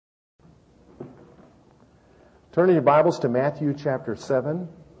Turn in your Bibles to Matthew chapter 7.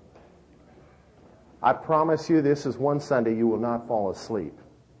 I promise you this is one Sunday you will not fall asleep.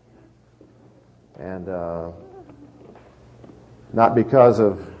 And not because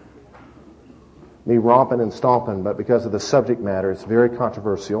of me romping and stomping, but because of the subject matter. It's very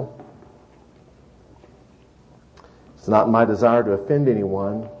controversial. It's not my desire to offend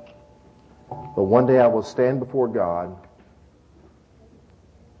anyone, but one day I will stand before God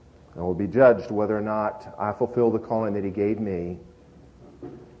and will be judged whether or not I fulfill the calling that He gave me,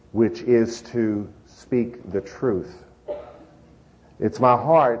 which is to speak the truth. It's my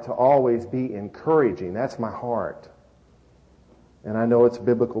heart to always be encouraging. That's my heart. And I know it's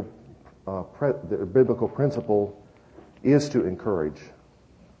biblical. The biblical principle is to encourage.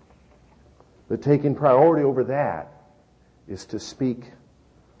 But taking priority over that is to speak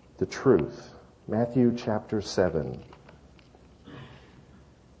the truth. Matthew chapter 7.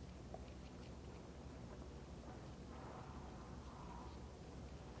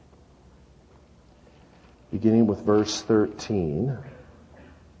 Beginning with verse 13.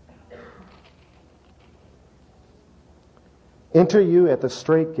 Enter you at the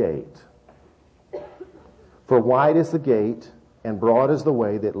strait gate, for wide is the gate, and broad is the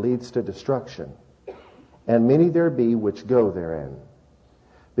way that leads to destruction, and many there be which go therein.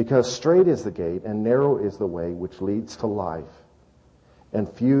 Because strait is the gate, and narrow is the way which leads to life, and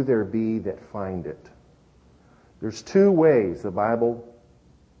few there be that find it. There's two ways the Bible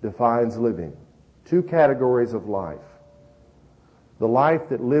defines living. Two categories of life. The life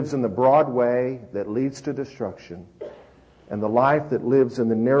that lives in the broad way that leads to destruction, and the life that lives in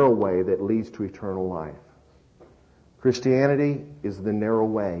the narrow way that leads to eternal life. Christianity is the narrow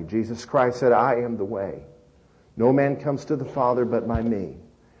way. Jesus Christ said, I am the way. No man comes to the Father but by me.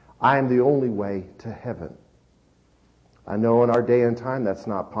 I am the only way to heaven. I know in our day and time that's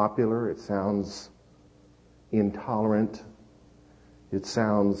not popular. It sounds intolerant. It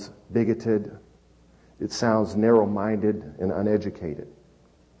sounds bigoted. It sounds narrow-minded and uneducated.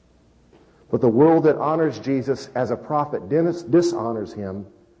 But the world that honors Jesus as a prophet dishonors Him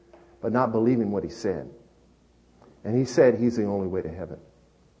by not believing what He said. And He said He's the only way to heaven.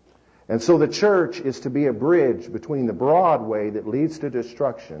 And so the church is to be a bridge between the broad way that leads to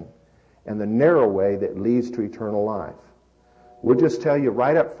destruction and the narrow way that leads to eternal life. We'll just tell you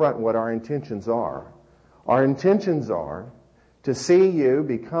right up front what our intentions are. Our intentions are to see you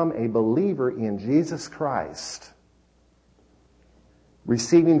become a believer in Jesus Christ,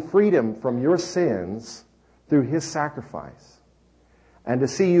 receiving freedom from your sins through His sacrifice, and to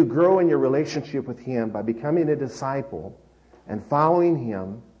see you grow in your relationship with Him by becoming a disciple and following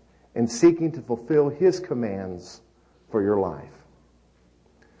Him and seeking to fulfill His commands for your life.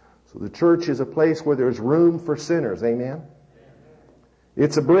 So the church is a place where there's room for sinners. Amen?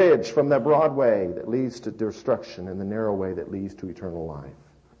 It's a bridge from the broad way that leads to destruction and the narrow way that leads to eternal life.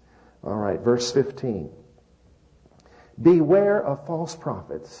 All right, verse 15. Beware of false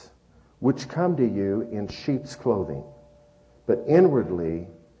prophets, which come to you in sheep's clothing, but inwardly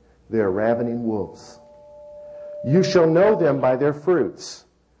they are ravening wolves. You shall know them by their fruits.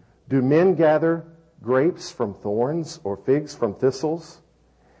 Do men gather grapes from thorns or figs from thistles?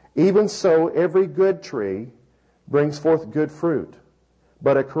 Even so, every good tree brings forth good fruit,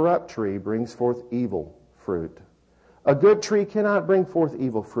 but a corrupt tree brings forth evil fruit. A good tree cannot bring forth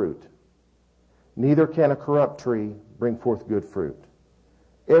evil fruit. Neither can a corrupt tree bring forth good fruit.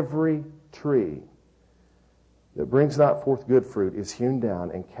 Every tree that brings not forth good fruit is hewn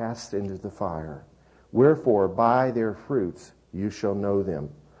down and cast into the fire. Wherefore, by their fruits you shall know them.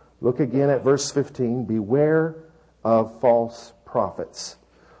 Look again at verse 15. Beware of false prophets.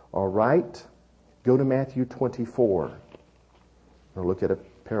 All right. Go to Matthew 24. We'll look at a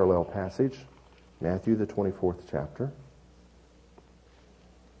parallel passage, Matthew, the 24th chapter.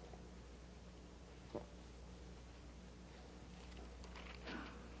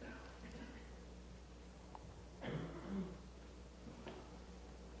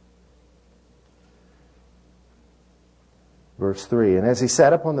 Verse 3, And as He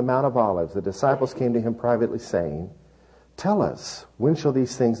sat upon the Mount of Olives, the disciples came to Him privately, saying, Tell us, when shall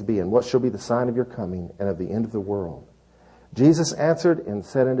these things be, and what shall be the sign of your coming and of the end of the world? Jesus answered and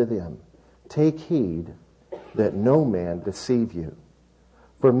said unto them, Take heed that no man deceive you.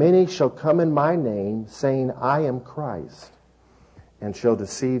 For many shall come in my name, saying, I am Christ, and shall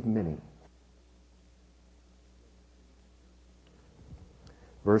deceive many.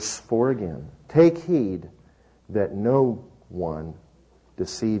 Verse 4 again. Take heed that no one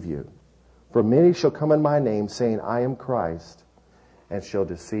deceive you. For many shall come in my name, saying, I am Christ, and shall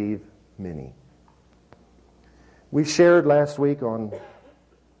deceive many. We shared last week on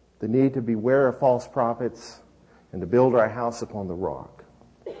the need to beware of false prophets. and to build our house upon the rock.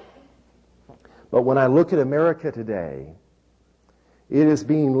 But when I look at America today, it is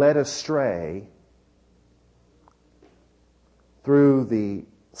being led astray through the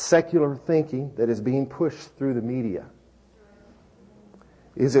secular thinking that is being pushed through the media.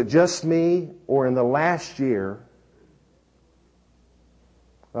 Is it just me, or in the last year,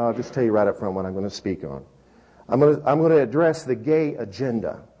 I'll just tell you right up front what I'm going to speak on. I'm going to address the gay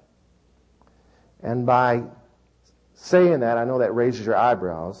agenda. And by saying that, I know that raises your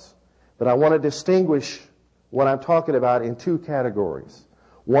eyebrows, but I want to distinguish what I'm talking about in two categories.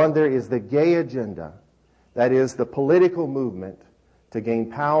 One, there is the gay agenda, that is the political movement to gain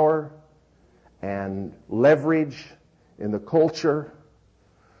power and leverage in the culture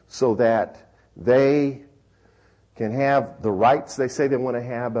so that they can have the rights they say they want to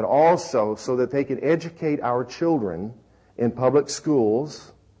have, but also so that they can educate our children in public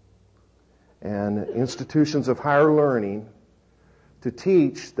schools and institutions of higher learning to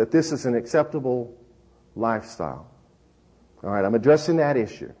teach that this is an acceptable lifestyle. All right, I'm addressing that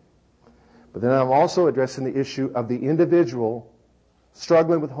issue. But then I'm also addressing the issue of the individual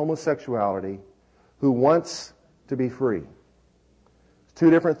struggling with homosexuality who wants to be free. It's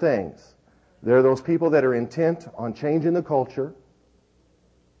two different things. There are those people that are intent on changing the culture,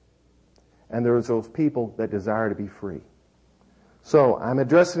 and there's those people that desire to be free. So I'm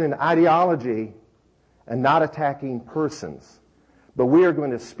addressing an ideology and not attacking persons. But we are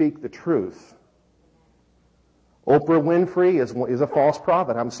going to speak the truth. Oprah Winfrey is a false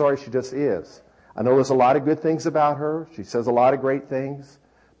prophet. I'm sorry, she just is. I know there's a lot of good things about her. She says a lot of great things.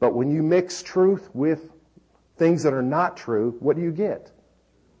 But when you mix truth with things that are not true, what do you get?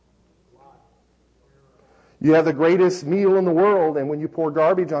 You have the greatest meal in the world, and when you pour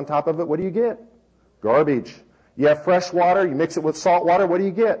garbage on top of it, what do you get? Garbage. You have fresh water, you mix it with salt water, what do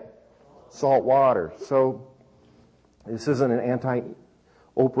you get? Salt water. So this isn't an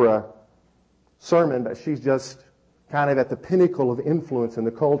anti-Oprah sermon, but she's just kind of at the pinnacle of influence in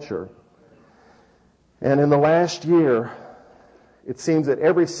the culture. And in the last year, it seems that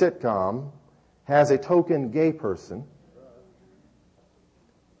every sitcom has a token gay person.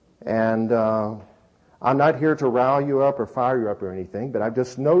 And I'm not here to rile you up or fire you up or anything, but I've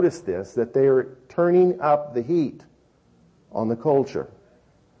just noticed this, that they are turning up the heat on the culture.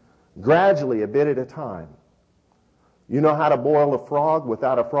 Gradually, a bit at a time. You know how to boil a frog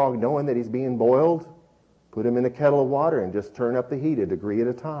without a frog knowing that he's being boiled? Put him in a kettle of water and just turn up the heat a degree at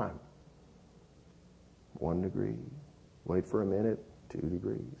a time. 1 degree. Wait for a minute. 2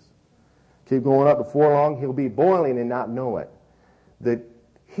 degrees. Keep going up. Before long, he'll be boiling and not know it. The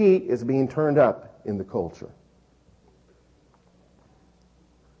heat is being turned up in the culture.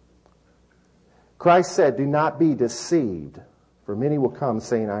 Christ said, "Do not be deceived, for many will come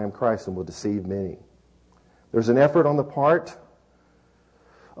saying, 'I am Christ,' and will deceive many." There's an effort on the part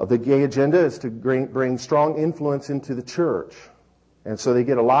of the gay agenda is to bring strong influence into the church. And so they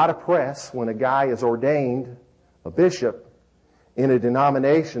get a lot of press when a guy is ordained a bishop in a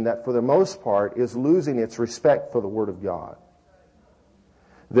denomination that for the most part is losing its respect for the Word of God.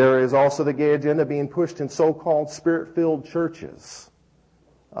 There is also the gay agenda being pushed in so-called spirit-filled churches.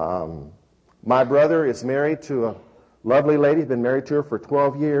 My brother is married to a lovely lady. He's been married to her for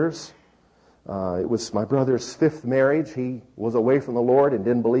 12 years. It was my brother's 5th marriage. He was away from the Lord and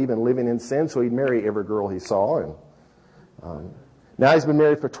didn't believe in living in sin, so he'd marry every girl he saw. And now he's been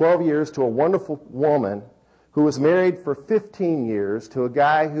married for 12 years to a wonderful woman who was married for 15 years to a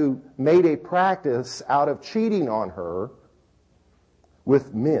guy who made a practice out of cheating on her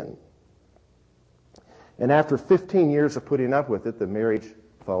with men. And after 15 years of putting up with it, the marriage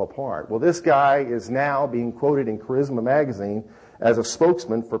fell apart. Well, this guy is now being quoted in Charisma magazine as a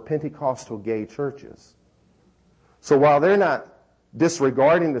spokesman for Pentecostal gay churches. So while they're not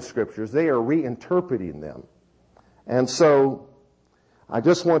disregarding the scriptures, they are reinterpreting them. And so I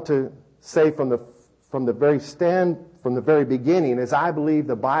just want to say from the very beginning is I believe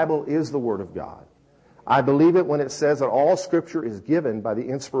the Bible is the Word of God. I believe it when it says that all Scripture is given by the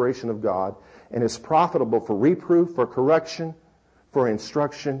inspiration of God and is profitable for reproof, for correction, for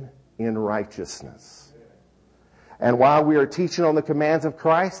instruction in righteousness. And while we are teaching on the commands of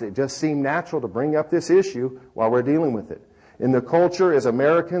Christ, it just seemed natural to bring up this issue while we're dealing with it. In the culture, as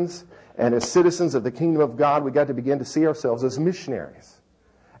Americans and as citizens of the kingdom of God, we got to begin to see ourselves as missionaries.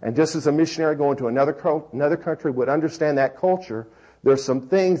 And just as a missionary going to another country would understand that culture, there's some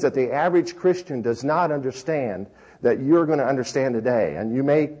things that the average Christian does not understand that you're going to understand today. And you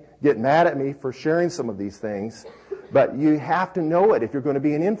may get mad at me for sharing some of these things, but you have to know it if you're going to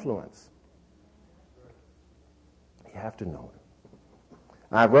be an influence. You have to know it.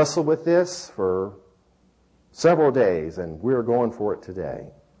 I've wrestled with this for several days, and we're going for it today.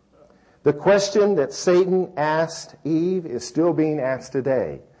 The question that Satan asked Eve is still being asked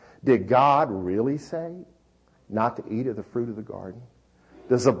today. Did God really say not to eat of the fruit of the garden?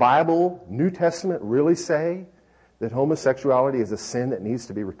 Does the Bible, New Testament, really say that homosexuality is a sin that needs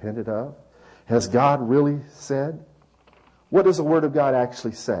to be repented of? Has God really said? What does the Word of God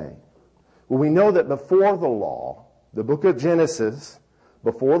actually say? Well, we know that before the law, the book of Genesis,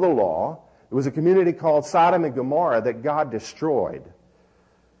 before the law, there was a community called Sodom and Gomorrah that God destroyed.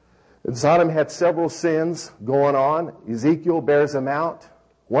 And Sodom had several sins going on. Ezekiel bears them out,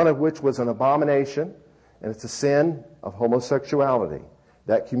 one of which was an abomination, and it's a sin of homosexuality.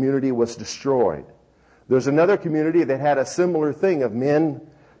 That community was destroyed. There's another community that had a similar thing of men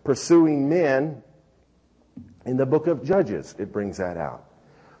pursuing men. In the book of Judges, it brings that out.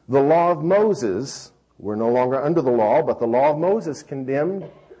 The law of Moses, we're no longer under the law, but the law of Moses condemned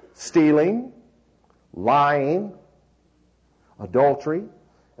stealing, lying, adultery,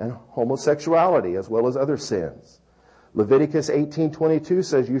 and homosexuality, as well as other sins. Leviticus 18:22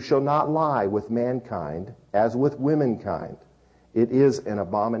 says, "You shall not lie with mankind as with womankind. It is an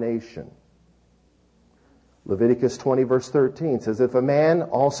abomination." Leviticus 20 verse 13 says, "If a man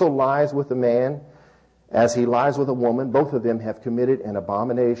also lies with a man as he lies with a woman, both of them have committed an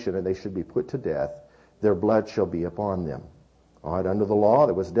abomination, and they should be put to death. Their blood shall be upon them." All right, under the law,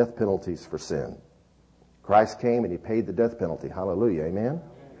 there was death penalties for sin. Christ came and he paid the death penalty. Hallelujah, amen?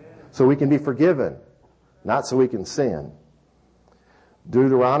 So we can be forgiven, not so we can sin.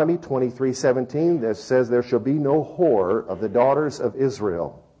 Deuteronomy 23:17 that says, "There shall be no whore of the daughters of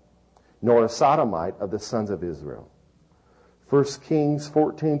Israel, nor a sodomite of the sons of Israel." 1 Kings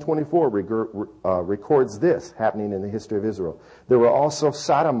 14:24 records this happening in the history of Israel. "There were also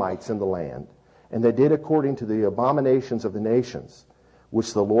sodomites in the land, and they did according to the abominations of the nations,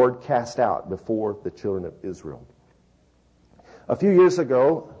 which the Lord cast out before the children of Israel." A few years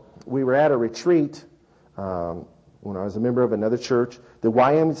ago, we were at a retreat when I was a member of another church, the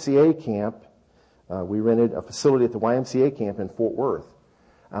YMCA camp. We rented a facility at the YMCA camp in Fort Worth.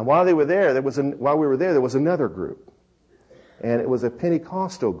 And while we were there, there was another group. And it was a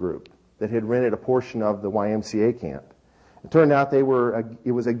Pentecostal group that had rented a portion of the YMCA camp. It turned out it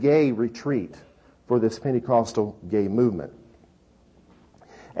was a gay retreat for this Pentecostal gay movement.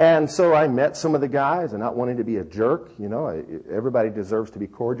 And so I met some of the guys, and not wanting to be a jerk, everybody deserves to be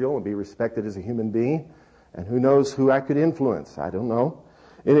cordial and be respected as a human being. And who knows who I could influence? I don't know.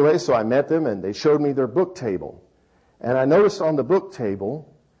 Anyway, so I met them, and they showed me their book table. And I noticed on the book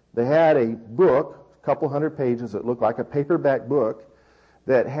table, they had a book, a couple hundred pages that looked like a paperback book,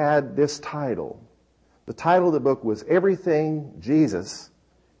 that had this title. The title of the book was "Everything Jesus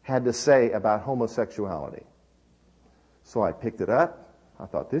Had to Say About Homosexuality." So I picked it up. I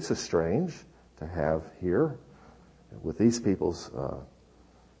thought, this is strange to have here with these people's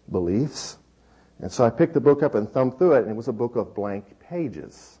beliefs. And so I picked the book up and thumbed through it, and it was a book of blank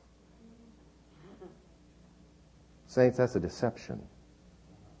pages. Saints, that's a deception.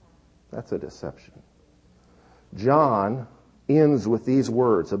 That's a deception. John ends with these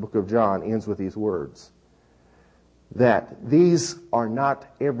words, the book of John ends with these words, that these are not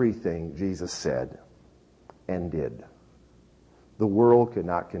everything Jesus said and did. The world could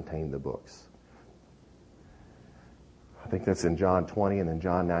not contain the books. I think that's in John 20, and in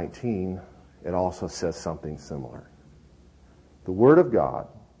John 19, it also says something similar. The Word of God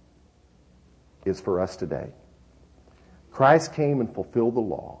is for us today. Christ came and fulfilled the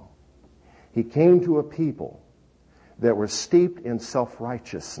law. He came to a people that were steeped in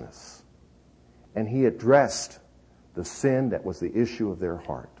self-righteousness, and he addressed the sin that was the issue of their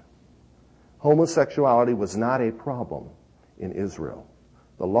heart. Homosexuality was not a problem in Israel.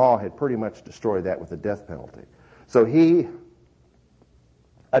 The law had pretty much destroyed that with the death penalty. So he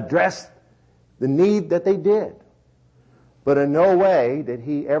addressed the need that they did. But in no way did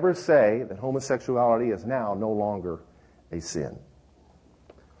he ever say that homosexuality is now no longer a sin.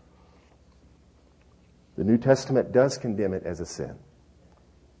 The New Testament does condemn it as a sin.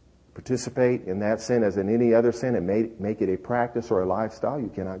 Participate in that sin as in any other sin and make it a practice or a lifestyle, you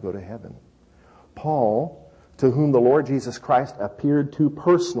cannot go to heaven. Paul, to whom the Lord Jesus Christ appeared to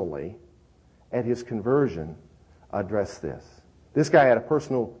personally at his conversion, addressed this. This guy had a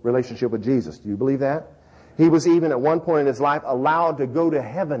personal relationship with Jesus. Do you believe that? He was even at one point in his life allowed to go to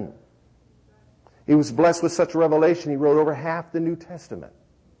heaven. He was blessed with such a revelation, he wrote over half the New Testament.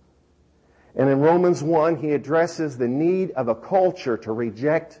 And in Romans 1, he addresses the need of a culture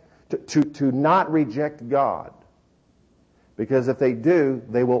to not reject God. Because if they do,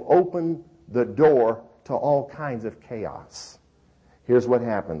 they will open the door to all kinds of chaos. Here's what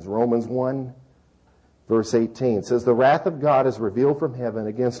happens. Romans 1, Verse 18 says, the wrath of God is revealed from heaven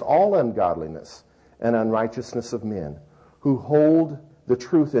against all ungodliness and unrighteousness of men who hold the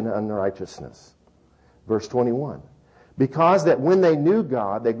truth in unrighteousness. Verse 21, because that when they knew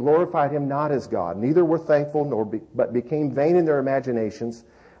God, they glorified him not as God, neither were thankful, but became vain in their imaginations,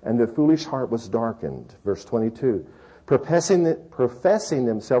 and their foolish heart was darkened. Verse 22, professing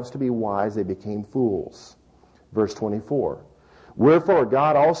themselves to be wise, they became fools. Verse 24, wherefore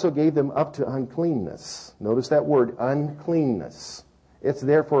God also gave them up to uncleanness. Notice that word, uncleanness. It's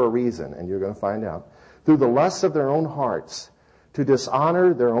there for a reason, and you're going to find out. Through the lusts of their own hearts, to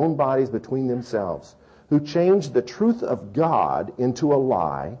dishonor their own bodies between themselves, who changed the truth of God into a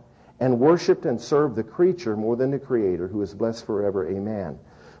lie, and worshipped and served the creature more than the Creator, who is blessed forever. Amen.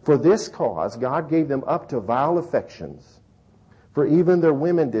 For this cause God gave them up to vile affections. For even their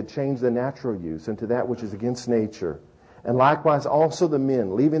women did change the natural use into that which is against nature. And likewise also the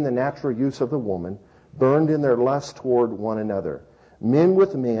men, leaving the natural use of the woman, burned in their lust toward one another. Men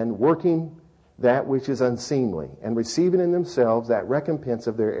with men, working that which is unseemly, and receiving in themselves that recompense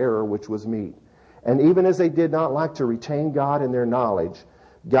of their error which was meet. And even as they did not like to retain God in their knowledge,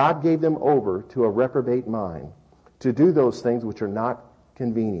 God gave them over to a reprobate mind, to do those things which are not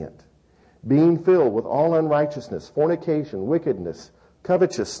convenient, being filled with all unrighteousness, fornication, wickedness,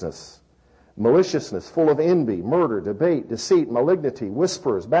 covetousness, maliciousness, full of envy, murder, debate, deceit, malignity,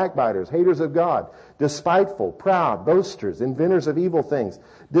 whisperers, backbiters, haters of God, despiteful, proud, boasters, inventors of evil things,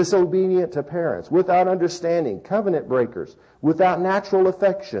 disobedient to parents, without understanding, covenant breakers, without natural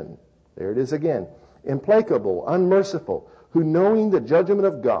affection. There it is again. Implacable, unmerciful, who knowing the judgment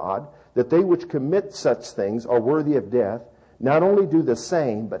of God, that they which commit such things are worthy of death, not only do the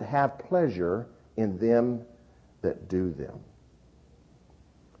same, but have pleasure in them that do them.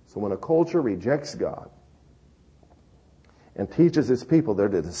 So when a culture rejects God and teaches its people they're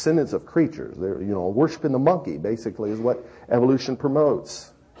the descendants of creatures, they're, worshiping the monkey, basically, is what evolution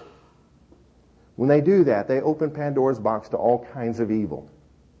promotes. When they do that, they open Pandora's box to all kinds of evil,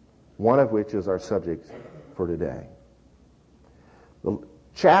 one of which is our subject for today.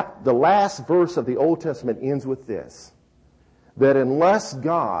 The last verse of the Old Testament ends with this, that unless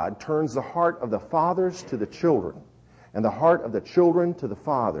God turns the heart of the fathers to the children, and the heart of the children to the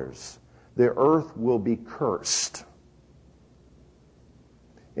fathers, the earth will be cursed.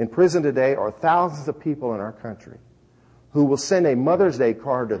 In prison today are thousands of people in our country who will send a Mother's Day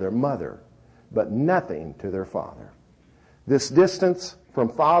card to their mother, but nothing to their father. This distance from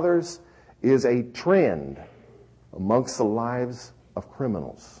fathers is a trend amongst the lives of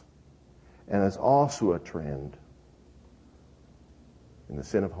criminals, and is also a trend in the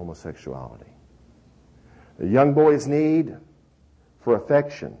sin of homosexuality. The young boy's need for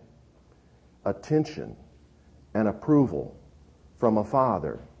affection, attention, and approval from a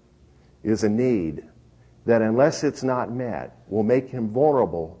father is a need that, unless it's not met, will make him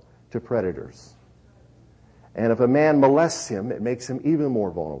vulnerable to predators. And if a man molests him, it makes him even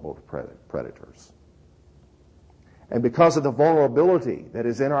more vulnerable to predators. And because of the vulnerability that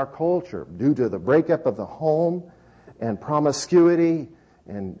is in our culture due to the breakup of the home and promiscuity,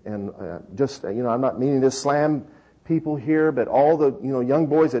 and I'm not meaning to slam people here, but all the young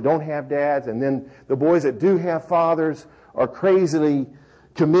boys that don't have dads, and then the boys that do have fathers are crazily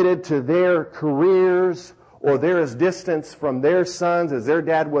committed to their careers, or they're as distant from their sons as their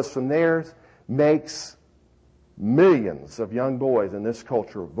dad was from theirs, makes millions of young boys in this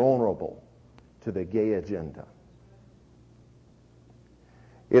culture vulnerable to the gay agenda.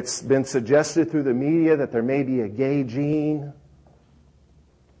 It's been suggested through the media that there may be a gay gene.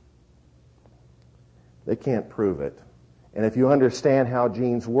 They can't prove it. And if you understand how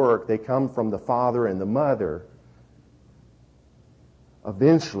genes work, they come from the father and the mother.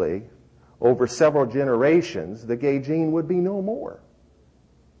 Eventually, over several generations, the gay gene would be no more.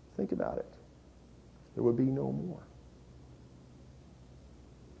 Think about it. There would be no more.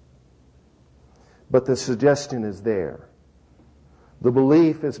 But the suggestion is there. The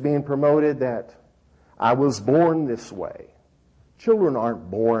belief is being promoted that I was born this way. Children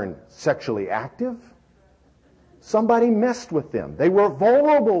aren't born sexually active. Somebody messed with them. They were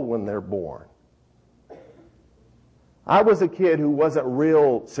vulnerable when they're born. I was a kid who wasn't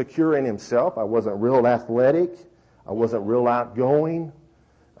real secure in himself. I wasn't real athletic. I wasn't real outgoing.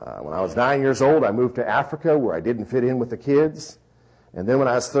 When I was 9 years old, I moved to Africa where I didn't fit in with the kids. And then when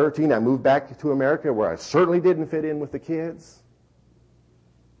I was 13, I moved back to America where I certainly didn't fit in with the kids.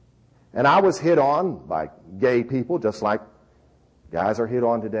 And I was hit on by gay people just like guys are hit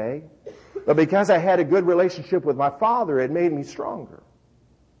on today. But because I had a good relationship with my father, it made me stronger.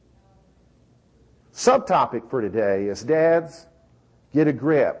 Subtopic for today is, dads, get a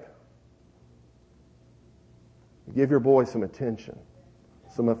grip. Give your boy some attention,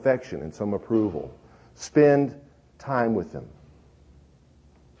 some affection, and some approval. Spend time with him.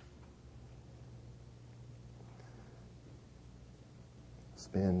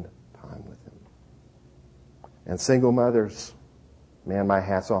 Spend time with him. And single mothers, man, my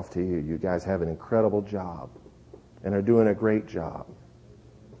hat's off to you. You guys have an incredible job and are doing a great job.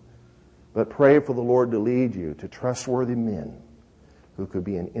 But pray for the Lord to lead you to trustworthy men who could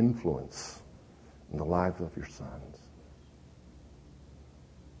be an influence in the lives of your sons.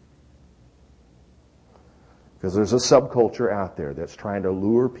 Because there's a subculture out there that's trying to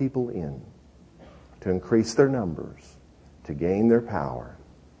lure people in to increase their numbers, to gain their power,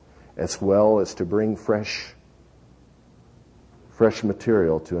 as well as to bring fresh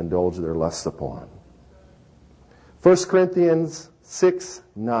material to indulge their lusts upon. 1 Corinthians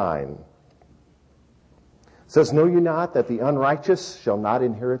 6:9 says, "Know you not that the unrighteous shall not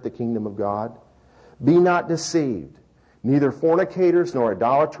inherit the kingdom of God? Be not deceived, neither fornicators, nor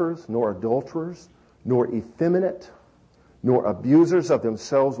idolaters, nor adulterers, nor effeminate, nor abusers of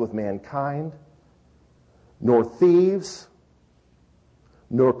themselves with mankind, nor thieves,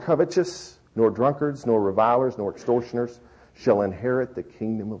 nor covetous, nor drunkards, nor revilers, nor extortioners shall inherit the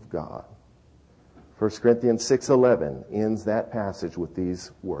kingdom of God." 1 Corinthians 6:11 ends that passage with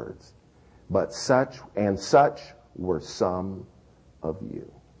these words. "But such were some of you."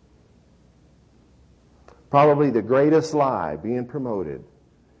 Probably the greatest lie being promoted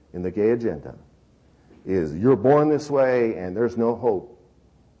in the gay agenda is you're born this way and there's no hope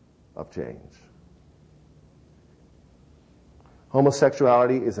of change.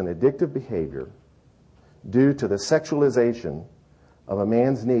 Homosexuality is an addictive behavior due to the sexualization of a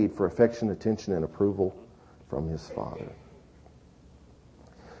man's need for affection, attention, and approval from his father.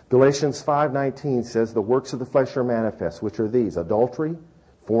 Galatians 5:19 says, "The works of the flesh are manifest, which are these: adultery,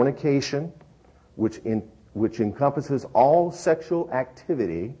 fornication," which encompasses all sexual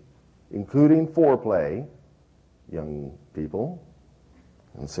activity, including foreplay, young people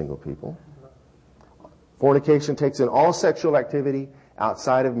and single people. Fornication takes in all sexual activity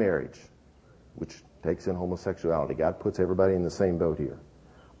outside of marriage, which takes in homosexuality. God puts everybody in the same boat here.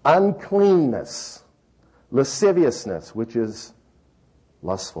 Uncleanness, lasciviousness, which is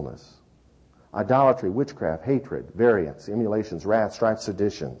lustfulness. Idolatry, witchcraft, hatred, variance, emulations, wrath, strife,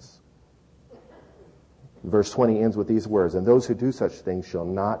 seditions. Verse 20 ends with these words, "And those who do such things shall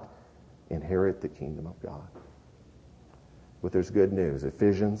not inherit the kingdom of God." But there's good news.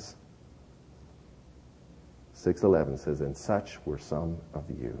 Ephesians 6:11 says, "And such were some of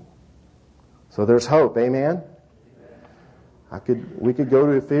you." So there's hope. Amen? We could go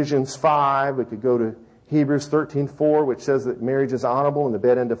to Ephesians 5. We could go to Hebrews 13:4, which says that marriage is honorable and the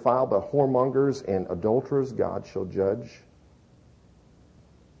bed undefiled, but whoremongers and adulterers God shall judge.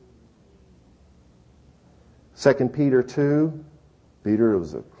 2 Peter 2. Peter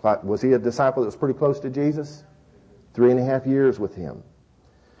was he a disciple that was pretty close to Jesus? 3.5 years with him.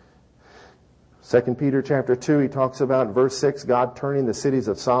 2 Peter chapter 2, he talks about in verse 6, God turning the cities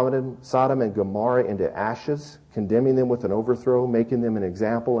of Sodom and Gomorrah into ashes, condemning them with an overthrow, making them an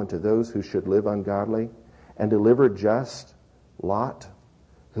example unto those who should live ungodly, and delivered just Lot,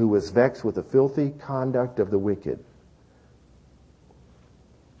 who was vexed with the filthy conduct of the wicked.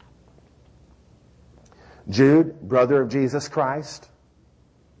 Jude, brother of Jesus Christ,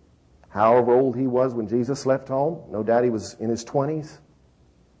 however old he was when Jesus left home, no doubt he was in his 20s.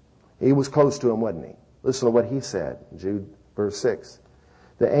 He was close to him, wasn't he? Listen to what he said, Jude verse 6.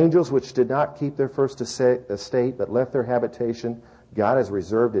 "The angels which did not keep their first estate, but left their habitation, God has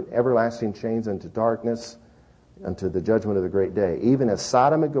reserved in everlasting chains unto darkness, unto the judgment of the great day. Even as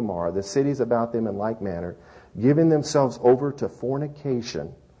Sodom and Gomorrah, the cities about them in like manner, giving themselves over to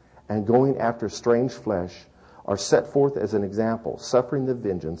fornication and going after strange flesh, are set forth as an example, suffering the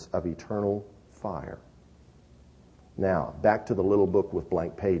vengeance of eternal fire." Now, back to the little book with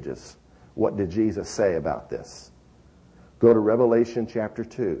blank pages. What did Jesus say about this? Go to Revelation chapter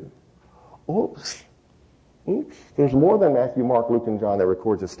 2. Oops. There's more than Matthew, Mark, Luke, and John that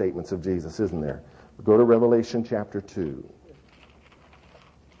records the statements of Jesus, isn't there? Go to Revelation chapter 2.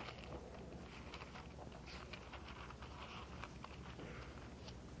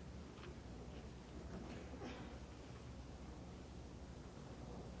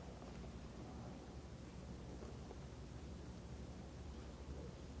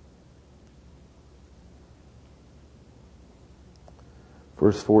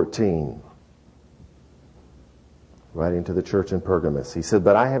 Verse 14, writing to the church in Pergamos, he said,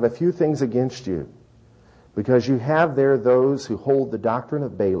 "But I have a few things against you, because you have there those who hold the doctrine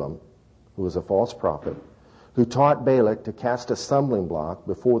of Balaam, who was a false prophet, who taught Balak to cast a stumbling block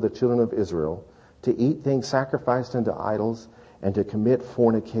before the children of Israel, to eat things sacrificed unto idols, and to commit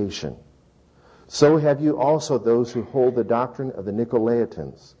fornication. So have you also those who hold the doctrine of the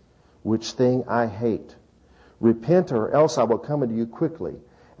Nicolaitans, which thing I hate. Repent, or else I will come unto you quickly,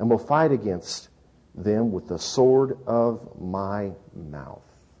 and will fight against them with the sword of my mouth.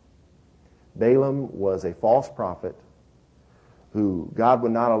 Balaam was a false prophet who God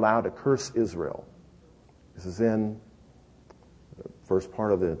would not allow to curse Israel. This is in the first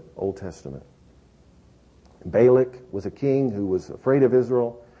part of the Old Testament. Balak was a king who was afraid of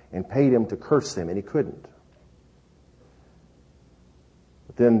Israel and paid him to curse them, and he couldn't.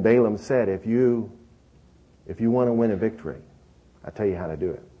 But then Balaam said, if you want to win a victory, I'll tell you how to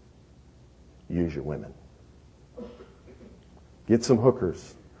do it. Use your women. Get some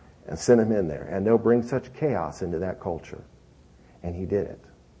hookers and send them in there, and they'll bring such chaos into that culture. And he did it.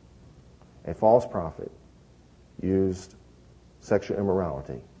 A false prophet used sexual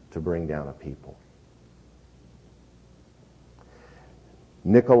immorality to bring down a people.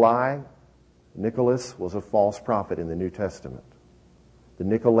 Nicholas was a false prophet in the New Testament. The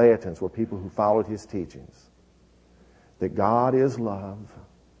Nicolaitans were people who followed his teachings. That God is love,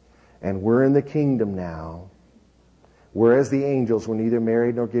 and we're in the kingdom now. Whereas the angels were neither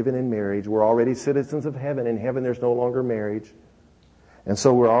married nor given in marriage, we're already citizens of heaven. In heaven there's no longer marriage. And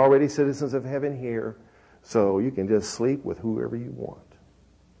so we're already citizens of heaven here. So you can just sleep with whoever you want.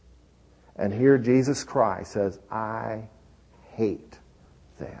 And here Jesus Christ says, I hate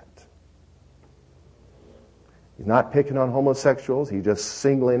that. He's not picking on homosexuals. He's just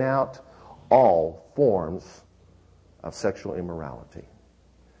singling out all forms of sexual immorality.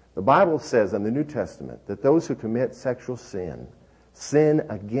 The Bible says in the New Testament that those who commit sexual sin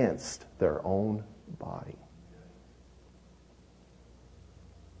against their own body.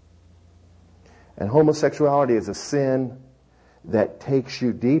 And homosexuality is a sin that takes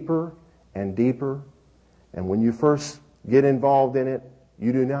you deeper and deeper. And when you first get involved in it,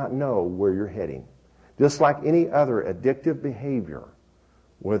 you do not know where you're heading. Just like any other addictive behavior,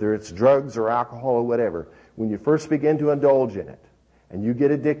 whether it's drugs or alcohol or whatever, when you first begin to indulge in it and you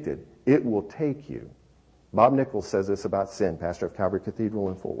get addicted, it will take you. Bob Nichols says this about sin, pastor of Calvary Cathedral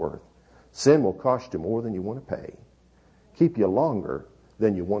in Fort Worth. Sin will cost you more than you want to pay, keep you longer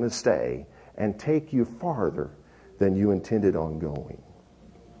than you want to stay, and take you farther than you intended on going.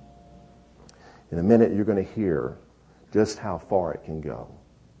 In a minute, you're going to hear just how far it can go.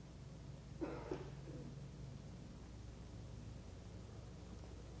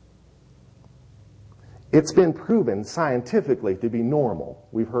 It's been proven scientifically to be normal.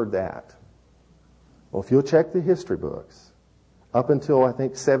 We've heard that. Well, if you'll check the history books, up until, I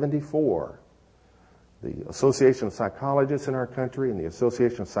think, 1974, the Association of Psychologists in our country and the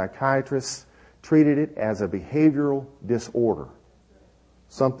Association of Psychiatrists treated it as a behavioral disorder,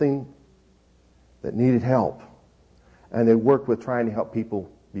 something that needed help. And they worked with trying to help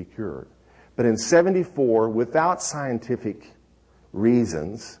people be cured. But in 1974, without scientific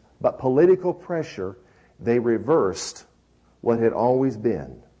reasons, but political pressure, they reversed what had always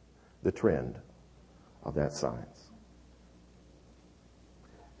been the trend of that science.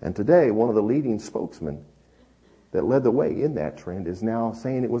 And today, one of the leading spokesmen that led the way in that trend is now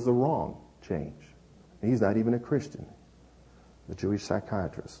saying it was the wrong change. And he's not even a Christian, the Jewish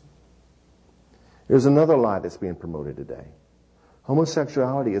psychiatrist. There's another lie that's being promoted today.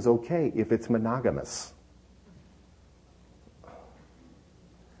 Homosexuality is okay if it's monogamous.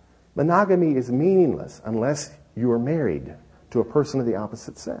 Monogamy is meaningless unless you are married to a person of the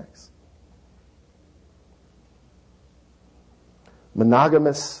opposite sex.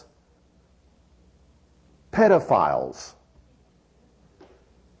 Monogamous pedophiles.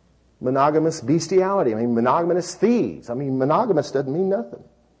 Monogamous bestiality. Monogamous thieves. Monogamous doesn't mean nothing.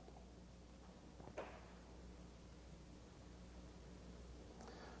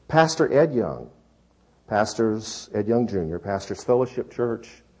 Pastor Ed Young, Ed Young Jr., pastors Fellowship Church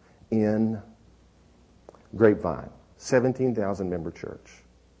in Grapevine, 17,000 member church.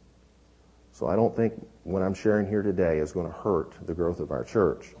 So I don't think what I'm sharing here today is going to hurt the growth of our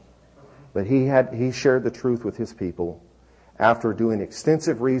church. But he shared the truth with his people after doing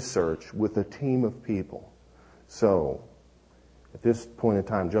extensive research with a team of people. So at this point in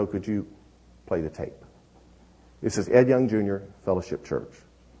time, Joe, could you play the tape? This is Ed Young Jr., Fellowship Church.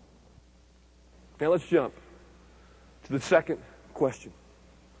 Now let's jump to the second question.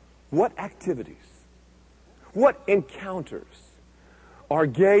 What activities, what encounters are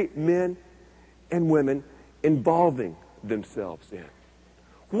gay men and women involving themselves in?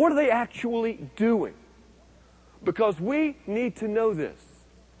 What are they actually doing? Because we need to know this.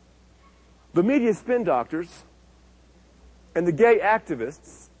 The media spin doctors and the gay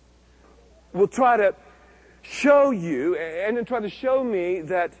activists will try to show you and then try to show me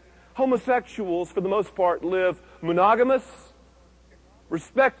that homosexuals, for the most part, live monogamous,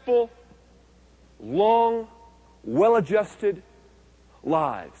 respectful, long, well-adjusted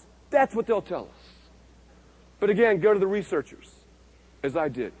lives. That's what they'll tell us. But again, go to the researchers, as I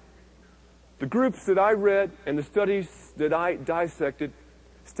did. The groups that I read and the studies that I dissected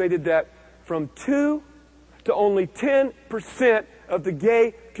stated that from 2 to only 10% of the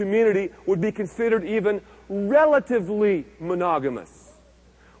gay community would be considered even relatively monogamous.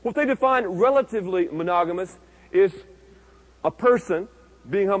 What they define relatively monogamous is a person,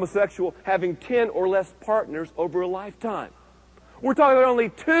 being homosexual, having 10 or less partners over a lifetime. We're talking about only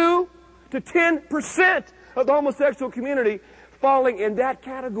 2 to 10% of the homosexual community falling in that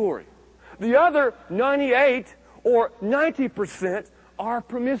category. The other 98 or 90% are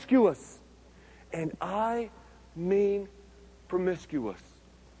promiscuous. And I mean promiscuous.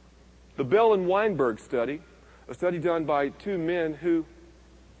 The Bell and Weinberg study, a study done by 2 men who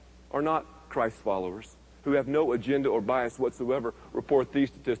are not Christ followers, who have no agenda or bias whatsoever, report these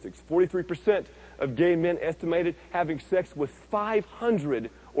statistics. 43% of gay men estimated having sex with 500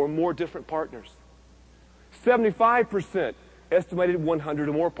 or more different partners. 75% estimated 100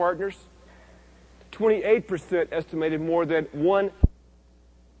 or more partners. 28% estimated more than 1.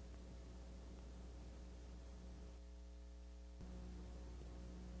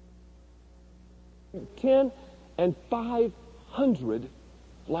 And 500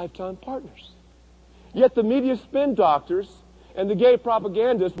 lifetime partners. Yet the media spin doctors and the gay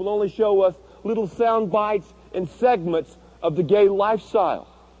propagandists will only show us little sound bites and segments of the gay lifestyle.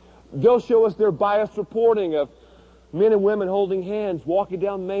 They'll show us their biased reporting of men and women holding hands, walking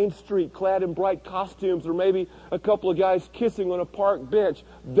down Main Street, clad in bright costumes, or maybe a couple of guys kissing on a park bench.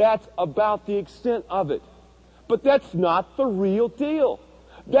 That's about the extent of it. But that's not the real deal.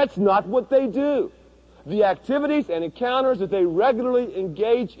 That's not what they do. The activities and encounters that they regularly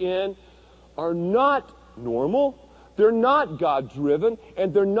engage in are not normal, they're not God-driven,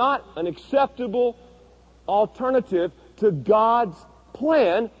 and they're not an acceptable alternative to God's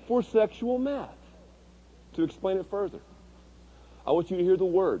plan for sexual math. To explain it further, I want you to hear the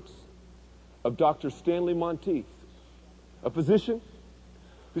words of Dr. Stanley Monteith, a physician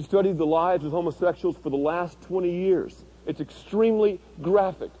who studied the lives of homosexuals for the last 20 years. It's extremely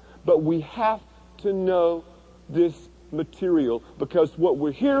graphic, but we have to know this material because what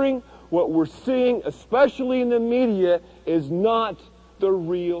we're hearing, what we're seeing, especially in the media, is not the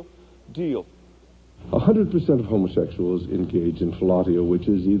real deal. 100% of homosexuals engage in fellatio, which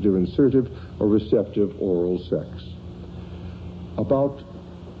is either insertive or receptive oral sex. About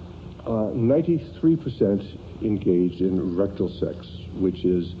 93% engage in rectal sex, which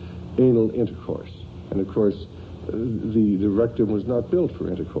is anal intercourse. And of course, the rectum was not built for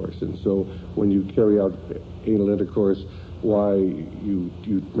intercourse, and so when you carry out anal intercourse, why you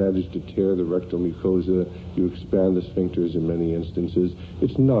manage to tear the rectal mucosa, you expand the sphincters in many instances.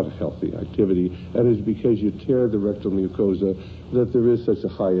 It's not a healthy activity, and it's because you tear the rectal mucosa that there is such a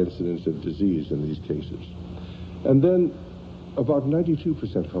high incidence of disease in these cases. And then about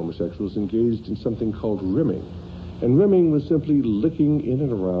 92% of homosexuals engaged in something called rimming. And rimming was simply licking in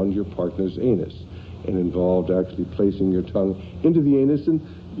and around your partner's anus, and involved actually placing your tongue into the anus, and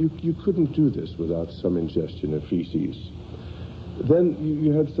you couldn't do this without some ingestion of feces. Then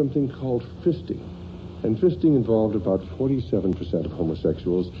you had something called fisting, and fisting involved about 47% of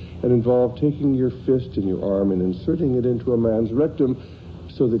homosexuals, and involved taking your fist in your arm and inserting it into a man's rectum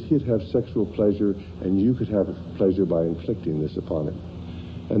so that he'd have sexual pleasure and you could have pleasure by inflicting this upon him.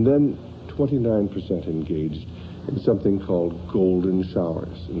 And then 29% engaged in something called golden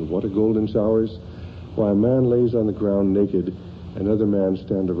showers. And what are golden showers? Why, a man lays on the ground naked and other men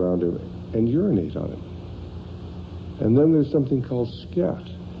stand around him and urinate on him. And then there's something called scat.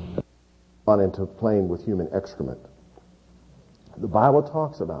 On into playing with human excrement. The Bible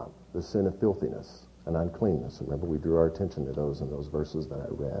talks about the sin of filthiness and uncleanness. Remember, we drew our attention to those in those verses that I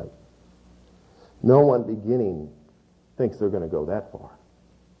read. No one beginning thinks they're going to go that far.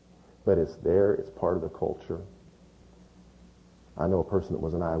 But it's there, it's part of the culture. I know a person that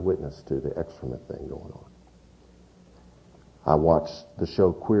was an eyewitness to the excrement thing going on. I watched the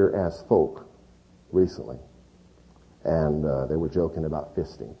show Queer as Folk recently, and they were joking about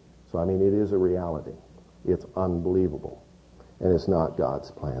fisting. So, I mean, it is a reality. It's unbelievable. And it's not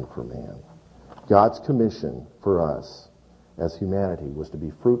God's plan for man. God's commission for us as humanity was to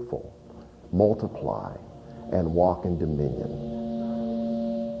be fruitful, multiply, and walk in dominion.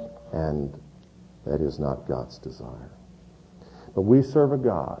 And that is not God's desire. But we serve a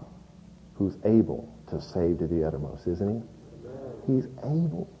God who's able to save to the uttermost, isn't he? He's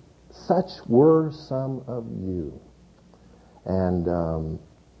able. Such were some of you. And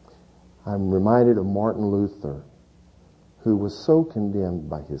I'm reminded of Martin Luther, who was so condemned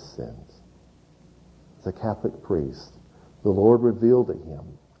by his sins. As a Catholic priest, the Lord revealed to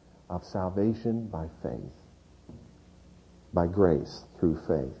him of salvation by faith, by grace through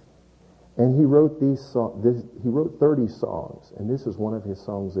faith. And he wrote he wrote 30 songs, and this is one of his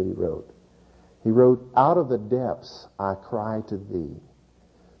songs that he wrote. He wrote, "Out of the depths I cry to thee,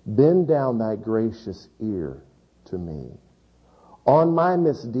 bend down thy gracious ear to me. On my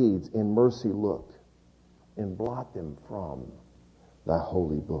misdeeds in mercy look, and blot them from thy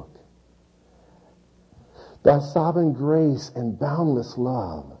holy book. Thy sovereign grace and boundless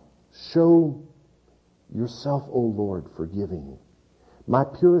love, show yourself, O Lord, forgiving my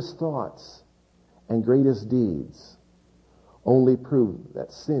purest thoughts and greatest deeds. Only prove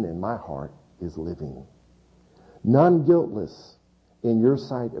that sin in my heart is living. None guiltless in your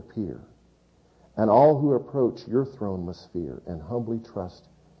sight appear, and all who approach your throne must fear and humbly trust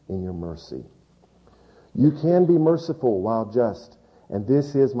in your mercy. You can be merciful while just, and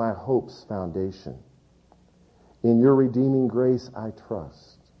this is my hope's foundation. In your redeeming grace I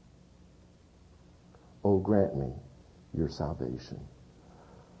trust. Oh, grant me your salvation.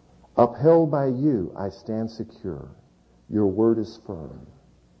 Upheld by you I stand secure. Your word is firm,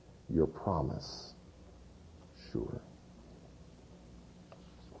 your promise sure."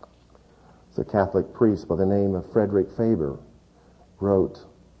 The Catholic priest by the name of Frederick Faber wrote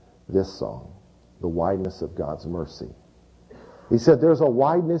this song, "The Wideness of God's Mercy." He said, "There's a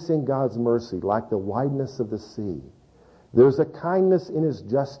wideness in God's mercy like the wideness of the sea. There's a kindness in his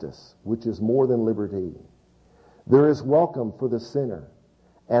justice which is more than liberty. There is welcome for the sinner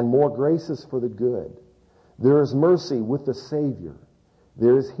and more graces for the good. There is mercy with the Savior.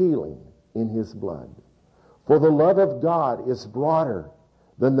 There is healing in his blood. For the love of God is broader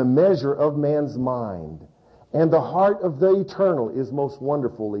than the measure of man's mind, and the heart of the eternal is most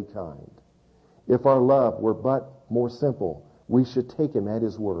wonderfully kind. If our love were but more simple, we should take him at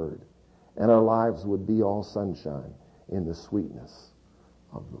his word, and our lives would be all sunshine in the sweetness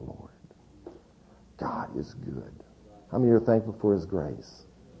of the Lord." God is good. How many are thankful for his grace?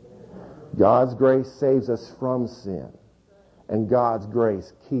 God's grace saves us from sin, and God's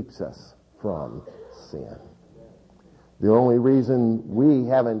grace keeps us from sin. The only reason we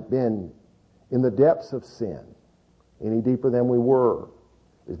haven't been in the depths of sin any deeper than we were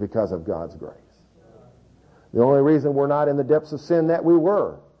is because of God's grace. The only reason we're not in the depths of sin that we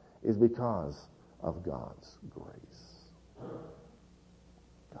were is because of God's grace.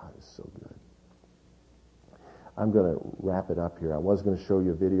 God is so good. I'm going to wrap it up here. I was going to show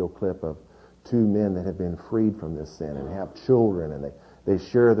you a video clip of two men that have been freed from this sin and have children, and they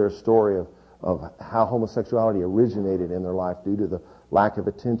share their story of how homosexuality originated in their life due to the lack of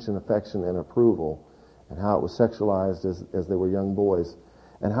attention, affection, and approval, and how it was sexualized as they were young boys,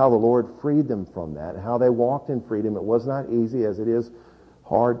 and how the Lord freed them from that, and how they walked in freedom. It was not easy, as it is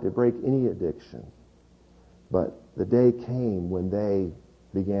hard to break any addiction. But the day came when they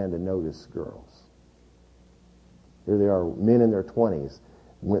began to notice girls. Here they are, men in their 20s,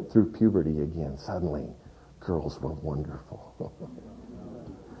 went through puberty again. Suddenly, girls were wonderful.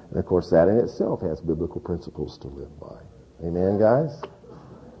 And of course, that in itself has biblical principles to live by. Amen, guys?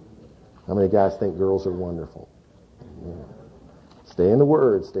 How many guys think girls are wonderful? Yeah. Stay in the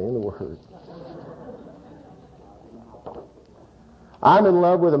Word. Stay in the Word. I'm in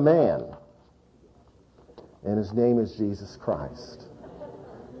love with a man, and his name is Jesus Christ.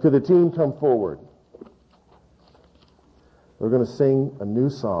 Could the team come forward? We're going to sing a new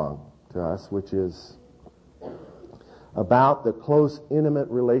song to us, which is about the close, intimate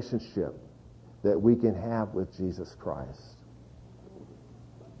relationship that we can have with Jesus Christ.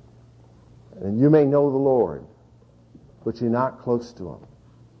 And you may know the Lord, but you're not close to him.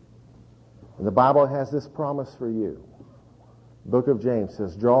 And the Bible has this promise for you. The book of James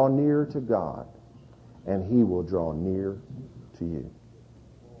says, "Draw near to God, and he will draw near to you."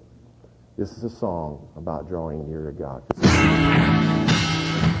 This is a song about drawing near to God.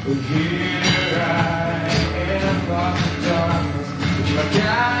 Here I am, lost in darkness, my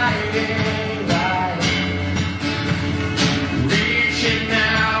guiding light, reaching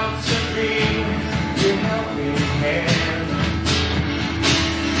out to me, your helping hand.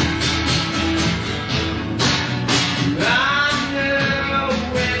 I know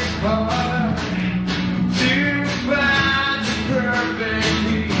it's hard to find the perfect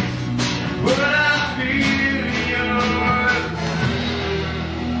peace, but I feel yours.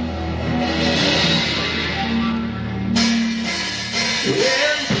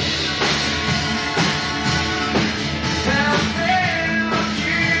 Yeah.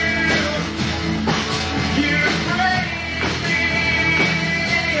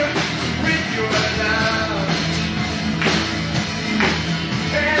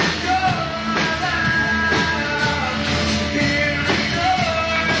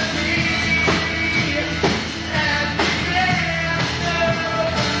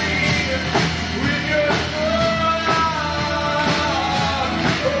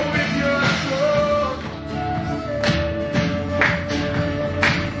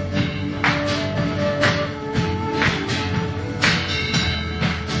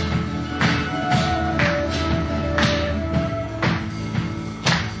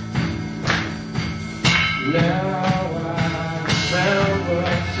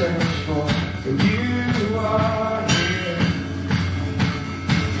 search for, but you are here.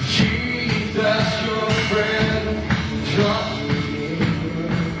 Jesus, your friend, draw me near.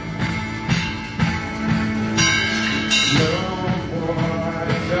 No more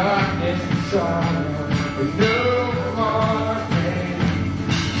darkness and sorrow, no more pain.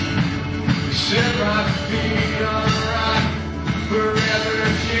 Set my feet on rock, forever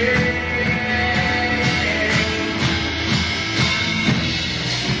changed.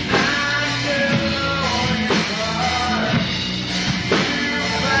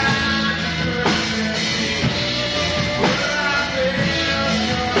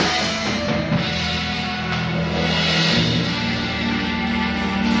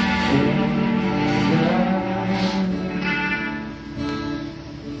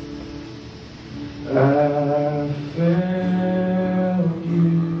 I found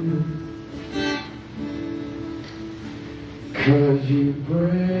you, 'cause you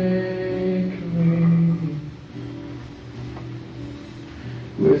break me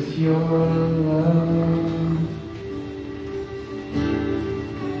with your love,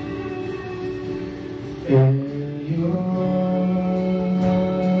 and your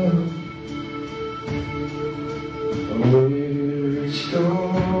love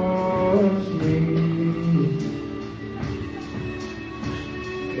restores me.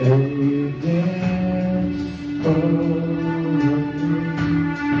 And you dance over me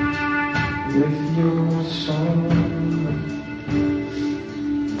with your song,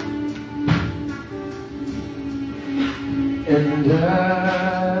 and I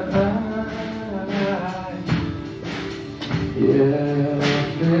feel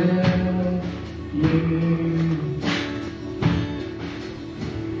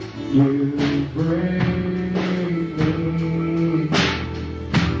you break me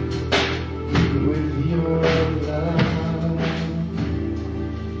with your love.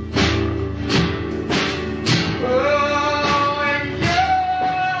 Oh, and your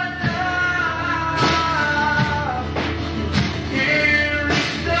love, it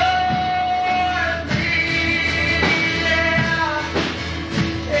restores me, yeah.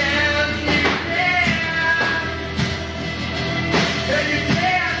 And you dance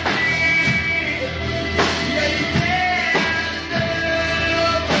me, yeah, you dance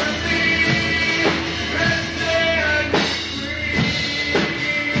over me, and set me free.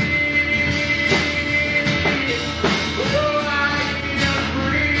 Oh, I am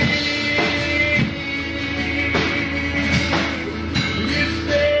free. You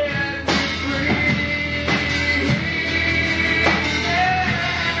set me free. Yeah,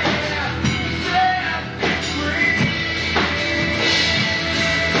 set me free.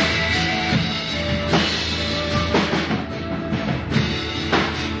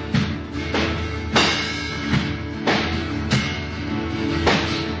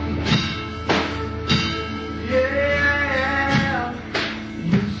 Yeah,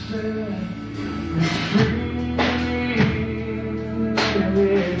 you set me free.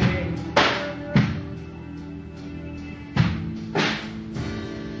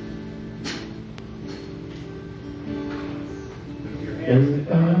 And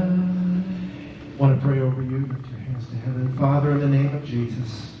I want to pray over you. Lift your hands to heaven. Father, in the name of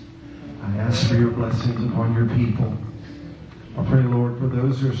Jesus, I ask for your blessings upon your people. I pray, Lord, for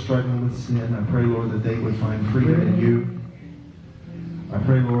those who are struggling with sin, I pray, Lord, that they would find freedom in you. I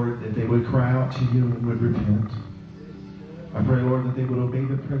pray, Lord, that they would cry out to you and would repent. I pray, Lord, that they would obey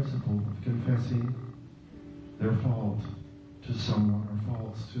the principle of confessing their fault to someone or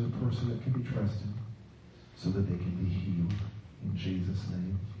faults to a person that can be trusted so that they can be healed. In Jesus'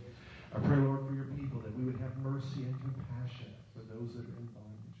 name. I pray, Lord, for your people that we would have mercy and compassion for those that are in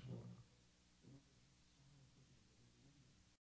bondage.